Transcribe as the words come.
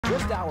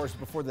Just hours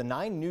before the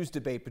 9 News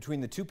debate between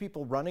the two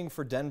people running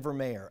for Denver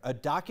mayor, a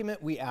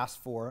document we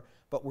asked for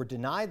but were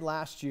denied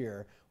last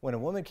year when a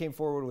woman came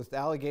forward with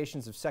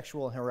allegations of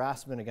sexual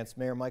harassment against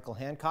Mayor Michael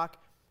Hancock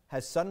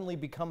has suddenly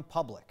become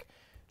public.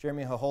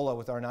 Jeremy Hohola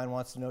with our 9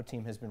 Wants to Know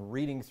team has been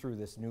reading through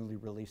this newly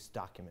released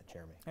document.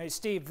 Jeremy. Hey,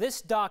 Steve,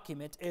 this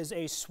document is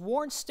a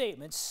sworn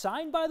statement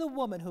signed by the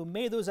woman who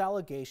made those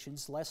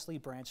allegations, Leslie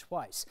Branch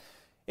Weiss.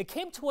 It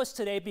came to us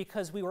today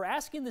because we were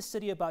asking the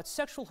city about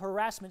sexual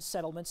harassment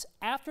settlements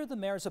after the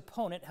mayor's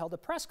opponent held a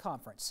press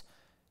conference.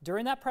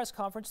 During that press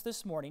conference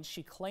this morning,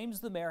 she claims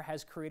the mayor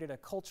has created a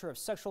culture of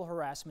sexual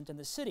harassment in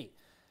the city.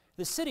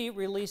 The city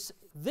released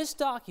this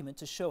document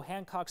to show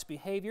Hancock's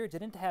behavior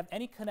didn't have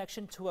any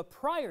connection to a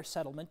prior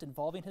settlement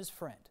involving his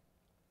friend.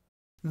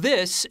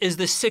 This is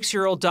the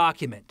 6-year-old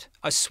document,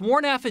 a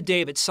sworn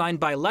affidavit signed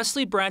by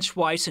Leslie Branch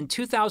Weiss in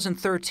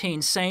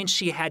 2013 saying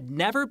she had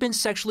never been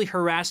sexually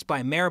harassed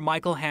by Mayor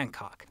Michael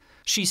Hancock.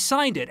 She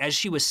signed it as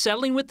she was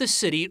settling with the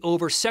city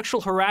over sexual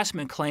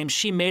harassment claims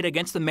she made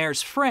against the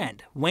mayor's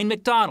friend, Wayne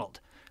McDonald.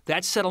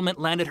 That settlement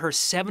landed her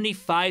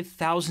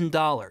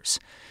 $75,000.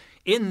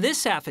 In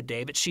this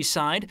affidavit she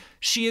signed,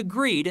 she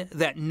agreed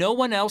that no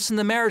one else in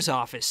the mayor's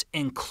office,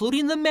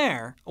 including the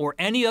mayor or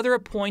any other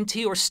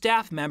appointee or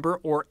staff member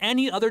or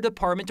any other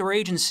department or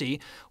agency,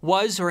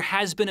 was or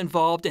has been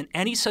involved in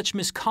any such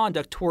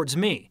misconduct towards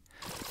me.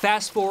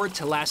 Fast forward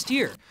to last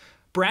year.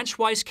 Branch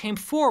Weiss came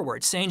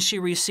forward saying she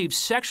received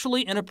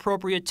sexually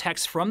inappropriate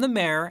texts from the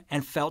mayor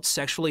and felt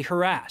sexually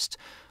harassed.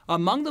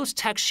 Among those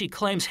texts she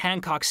claims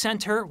Hancock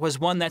sent her was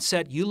one that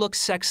said, "You look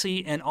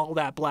sexy and all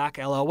that black,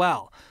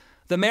 LOL."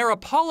 The mayor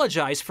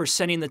apologized for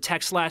sending the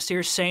text last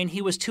year, saying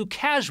he was too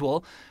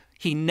casual.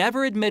 He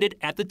never admitted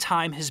at the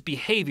time his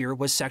behavior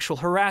was sexual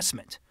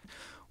harassment.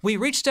 We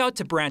reached out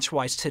to Branch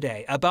Weiss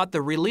today about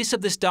the release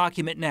of this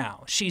document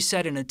now. She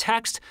said in a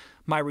text,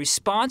 "My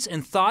response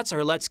and thoughts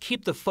are let's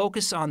keep the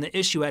focus on the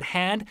issue at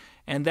hand,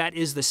 and that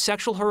is the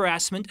sexual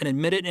harassment and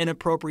admitted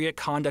inappropriate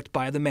conduct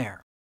by the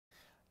mayor."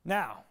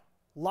 Now,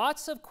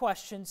 lots of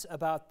questions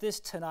about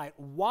this tonight.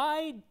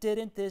 Why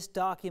didn't this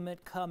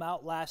document come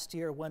out last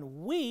year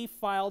when we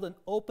filed an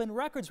open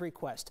records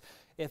request?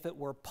 If it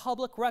were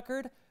public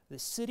record, the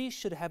city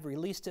should have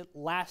released it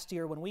last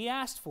year when we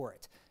asked for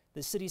it.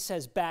 The city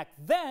says back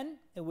then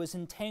it was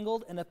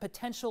entangled in a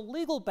potential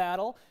legal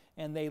battle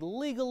and they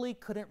legally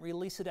couldn't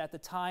release it at the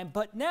time.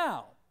 But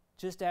now,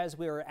 just as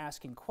we were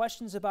asking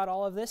questions about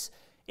all of this,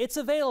 it's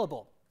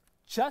available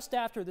just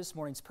after this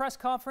morning's press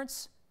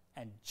conference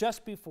and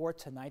just before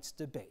tonight's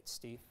debate.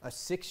 Steve? A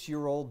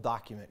 6-year-old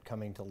document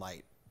coming to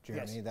light,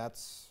 Jeremy. Yes.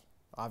 That's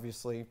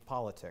obviously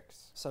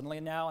politics. Suddenly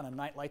now on a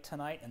night like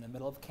tonight in the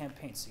middle of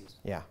campaign season.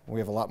 Yeah,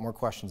 we have a lot more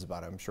questions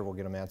about it. I'm sure we'll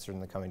get them answered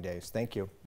in the coming days. Thank you.